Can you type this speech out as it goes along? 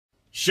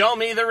Show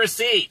me the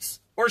receipts.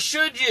 Or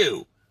should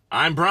you?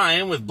 I'm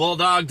Brian with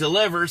Bulldog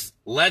Delivers.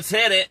 Let's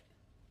hit it.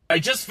 I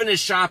just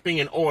finished shopping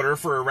an order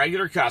for a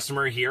regular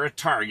customer here at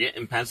Target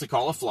in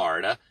Pensacola,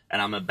 Florida,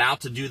 and I'm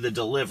about to do the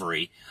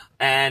delivery.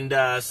 And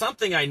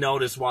something I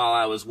noticed while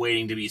I was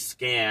waiting to be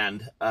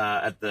scanned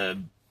for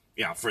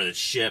the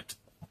shipped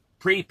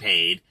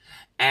prepaid,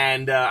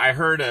 and I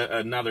heard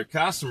another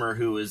customer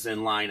who was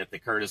in line at the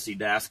courtesy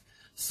desk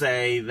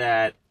say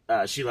that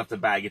she left a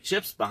bag of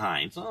chips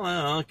behind. So,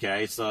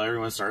 okay, so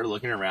everyone started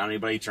looking around.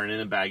 Anybody turned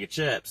in a bag of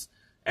chips?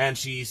 And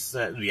she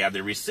said, "We have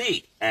the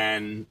receipt."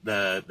 And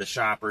the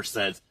shopper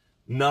says,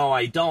 "No,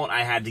 I don't.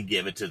 I had to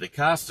give it to the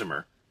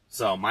customer."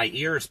 So my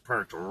ears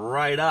perked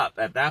right up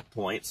at that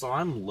point. So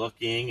I'm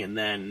looking, and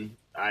then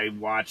I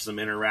watch some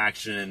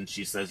interaction, and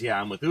she says, "Yeah,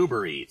 I'm with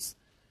Uber Eats."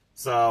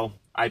 So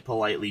I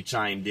politely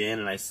chimed in,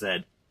 and I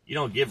said, "You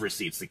don't give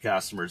receipts to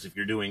customers if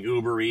you're doing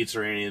Uber Eats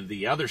or any of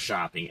the other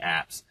shopping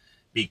apps,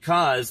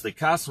 because the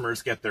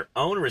customers get their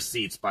own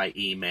receipts by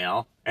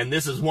email, and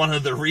this is one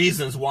of the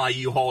reasons why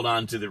you hold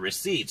on to the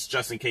receipts,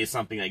 just in case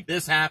something like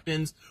this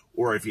happens,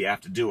 or if you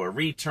have to do a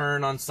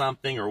return on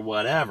something or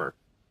whatever."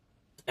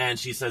 And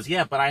she says,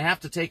 "Yeah, but I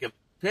have to take a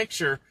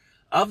picture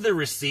of the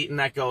receipt, and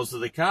that goes to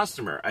the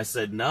customer." I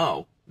said,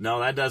 No,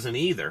 that doesn't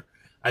either.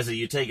 I said,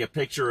 you take a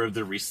picture of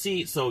the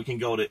receipt so it can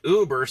go to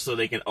Uber so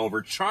they can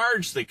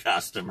overcharge the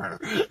customer.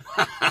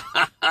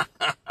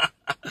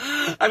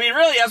 I mean,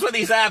 really, that's what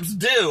these apps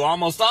do.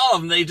 Almost all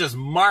of them, they just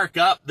mark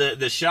up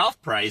the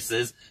shelf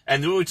prices,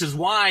 and which is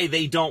why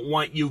they don't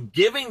want you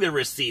giving the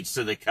receipts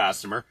to the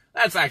customer.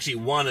 That's actually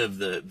one of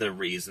the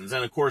reasons.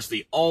 And, of course,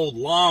 the old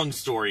long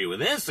story with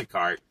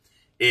Instacart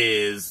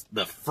is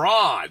the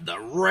fraud, the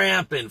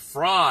rampant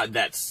fraud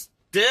that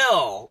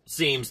still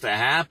seems to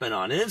happen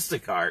on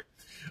Instacart,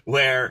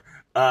 where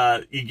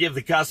you give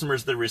the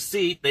customers the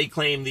receipt, they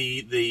claim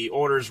the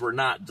orders were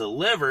not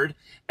delivered,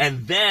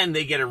 and then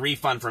they get a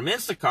refund from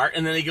Instacart,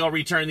 and then they go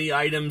return the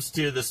items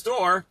to the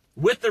store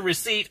with the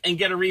receipt and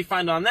get a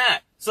refund on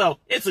that. So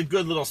it's a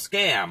good little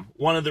scam.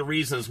 One of the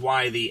reasons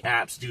why the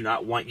apps do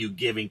not want you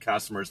giving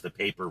customers the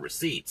paper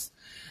receipts.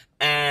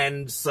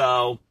 And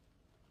so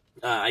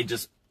I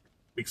just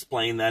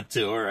explained that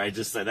to her. I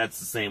just said that's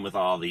the same with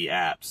all the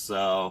apps.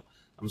 So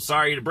I'm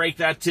sorry to break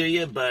that to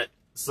you, but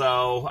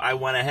so I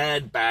went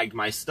ahead, bagged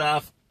my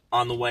stuff.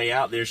 On the way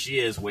out, there she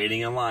is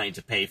waiting in line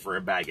to pay for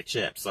a bag of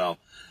chips. So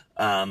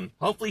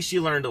hopefully she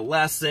learned a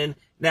lesson.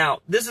 Now,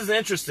 this is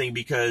interesting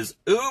because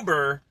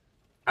Uber,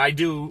 I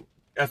do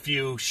a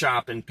few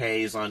shop and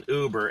pays on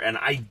Uber, and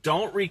I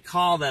don't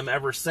recall them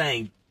ever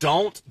saying,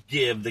 don't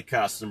give the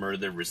customer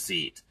the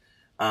receipt.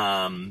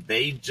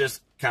 They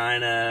just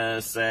kind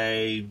of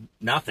say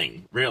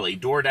nothing, really.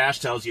 DoorDash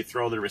tells you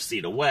throw the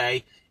receipt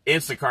away.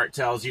 Instacart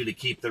tells you to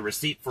keep the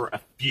receipt for a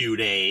few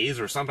days,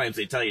 or sometimes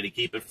they tell you to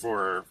keep it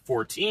for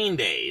 14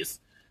 days.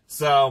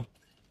 So,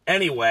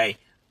 anyway,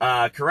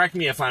 correct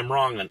me if I'm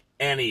wrong on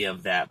any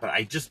of that, but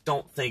I just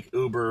don't think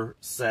Uber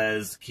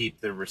says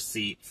keep the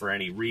receipt for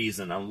any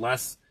reason,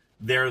 unless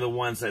they're the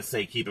ones that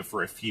say keep it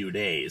for a few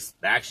days.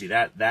 Actually,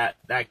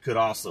 that could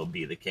also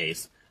be the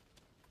case.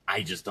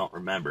 I just don't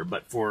remember.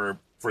 But for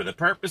the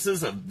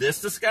purposes of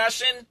this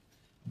discussion,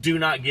 do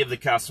not give the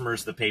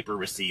customers the paper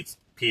receipts,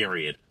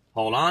 period.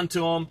 Hold on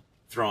to them,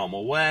 throw them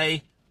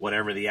away,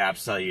 whatever the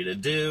apps tell you to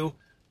do.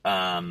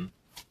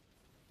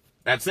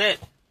 That's it.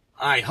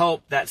 I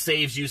hope that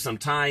saves you some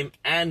time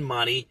and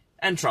money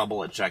and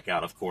trouble at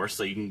checkout, of course,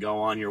 so you can go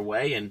on your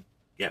way and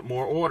get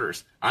more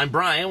orders. I'm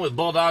Brian with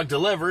Bulldog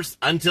Delivers.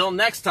 Until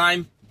next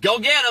time, go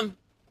get 'em!